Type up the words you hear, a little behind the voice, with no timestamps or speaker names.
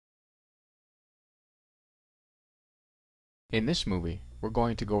In this movie, we're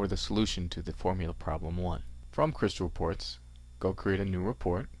going to go over the solution to the formula problem 1. From Crystal Reports, go create a new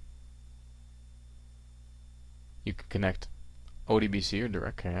report. You can connect ODBC or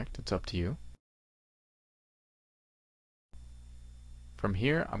Direct Connect, it's up to you. From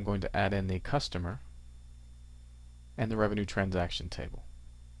here, I'm going to add in the customer and the revenue transaction table.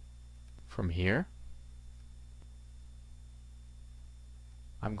 From here,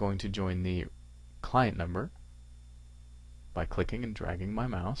 I'm going to join the client number by clicking and dragging my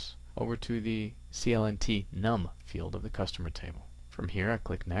mouse over to the CLNT num field of the customer table. From here, I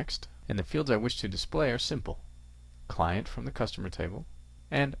click Next, and the fields I wish to display are simple: client from the customer table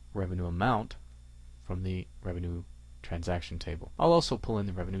and revenue amount from the revenue transaction table. I'll also pull in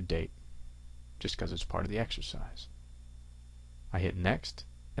the revenue date just because it's part of the exercise. I hit Next,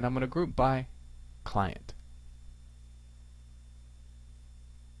 and I'm going to group by client.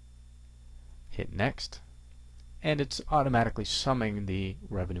 Hit Next, and it's automatically summing the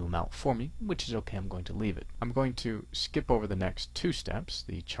revenue amount for me, which is okay. I'm going to leave it. I'm going to skip over the next two steps,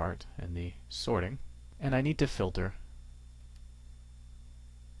 the chart and the sorting, and I need to filter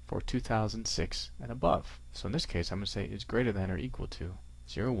for 2006 and above. So in this case, I'm going to say is greater than or equal to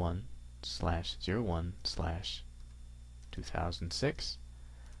 01/01/2006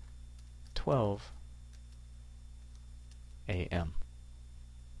 12 a.m.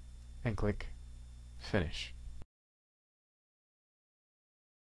 and click Finish.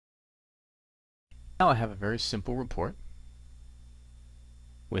 Now I have a very simple report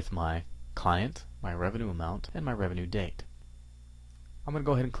with my client, my revenue amount, and my revenue date. I'm going to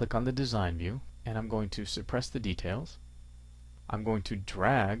go ahead and click on the design view, and I'm going to suppress the details. I'm going to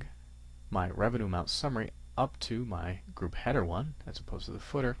drag my revenue amount summary up to my group header one as opposed to the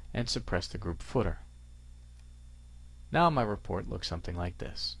footer, and suppress the group footer. Now my report looks something like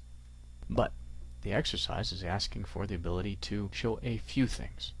this. But the exercise is asking for the ability to show a few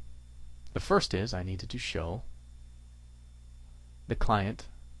things. The first is I needed to show the client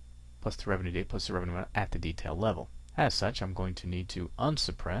plus the revenue date plus the revenue amount at the detail level. As such, I'm going to need to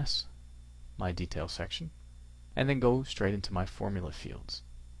unsuppress my detail section and then go straight into my formula fields.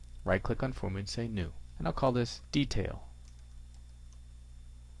 Right click on formula and say new, and I'll call this detail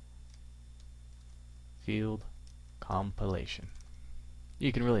field compilation.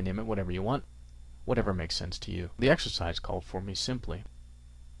 You can really name it whatever you want, whatever makes sense to you. The exercise called for me simply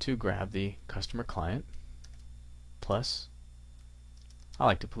to grab the customer client plus, I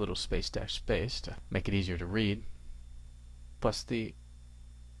like to put a little space dash space to make it easier to read, plus the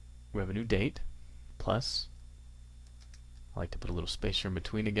revenue date plus, I like to put a little space here in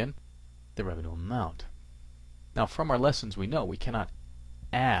between again, the revenue amount. Now from our lessons we know we cannot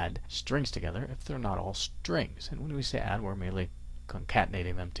add strings together if they're not all strings, and when we say add, we're merely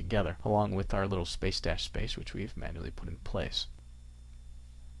concatenating them together along with our little space dash space which we've manually put in place.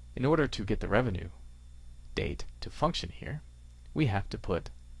 In order to get the revenue date to function here, we have to put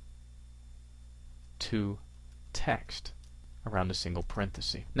to text around a single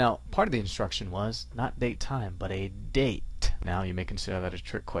parenthesis. Now, part of the instruction was not date time, but a date. Now, you may consider that a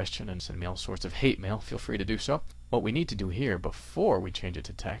trick question and send me all sorts of hate mail. Feel free to do so. What we need to do here before we change it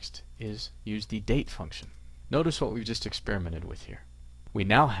to text is use the date function. Notice what we've just experimented with here. We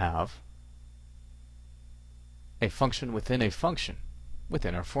now have a function within a function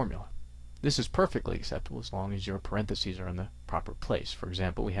within our formula. This is perfectly acceptable as long as your parentheses are in the proper place. For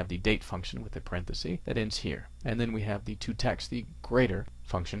example, we have the date function with a parenthesis that ends here, and then we have the toText, the greater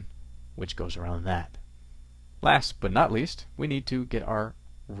function, which goes around that. Last but not least, we need to get our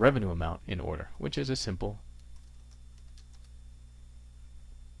revenue amount in order, which is a simple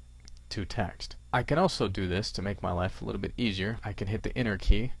toText. I can also do this to make my life a little bit easier. I can hit the Enter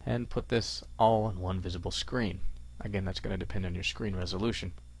key and put this all on one visible screen. Again, that's going to depend on your screen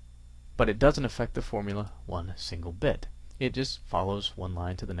resolution. But it doesn't affect the formula one single bit. It just follows one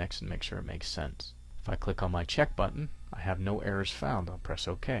line to the next and makes sure it makes sense. If I click on my check button, I have no errors found. I'll press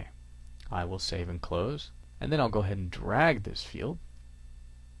OK. I will save and close, and then I'll go ahead and drag this field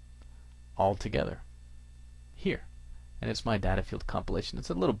all together here. And it's my data field compilation.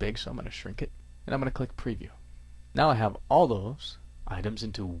 It's a little big, so I'm going to shrink it, and I'm going to click Preview. Now I have all those items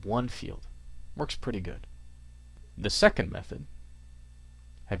into one field. Works pretty good. The second method,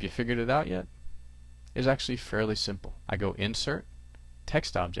 have you figured it out yet? Is actually fairly simple. I go Insert,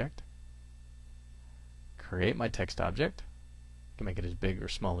 Text Object, create my text object. You can make it as big or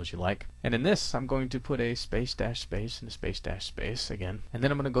small as you like. And in this, I'm going to put a space dash space and a space dash space again. And then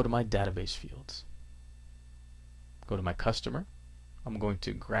I'm going to go to my database fields. Go to my customer. I'm going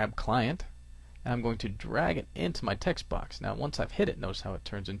to grab client, and I'm going to drag it into my text box. Now, once I've hit it, notice how it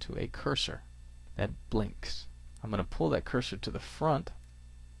turns into a cursor that blinks. I'm going to pull that cursor to the front,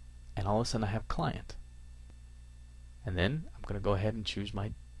 and all of a sudden I have client. And then I'm going to go ahead and choose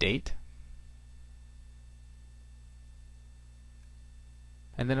my date.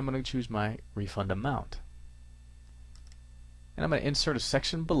 And then I'm going to choose my refund amount. And I'm going to insert a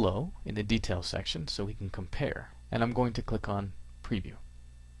section below in the details section so we can compare. And I'm going to click on preview.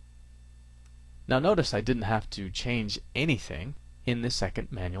 Now notice I didn't have to change anything in the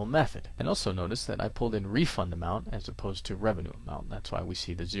second manual method. And also notice that I pulled in refund amount as opposed to revenue amount. That's why we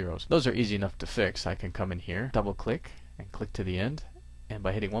see the zeros. Those are easy enough to fix. I can come in here, double click, and click to the end. And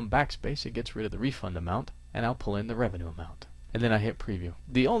by hitting one backspace, it gets rid of the refund amount, and I'll pull in the revenue amount. And then I hit preview.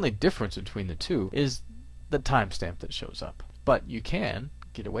 The only difference between the two is the timestamp that shows up. But you can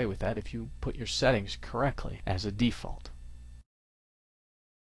get away with that if you put your settings correctly as a default.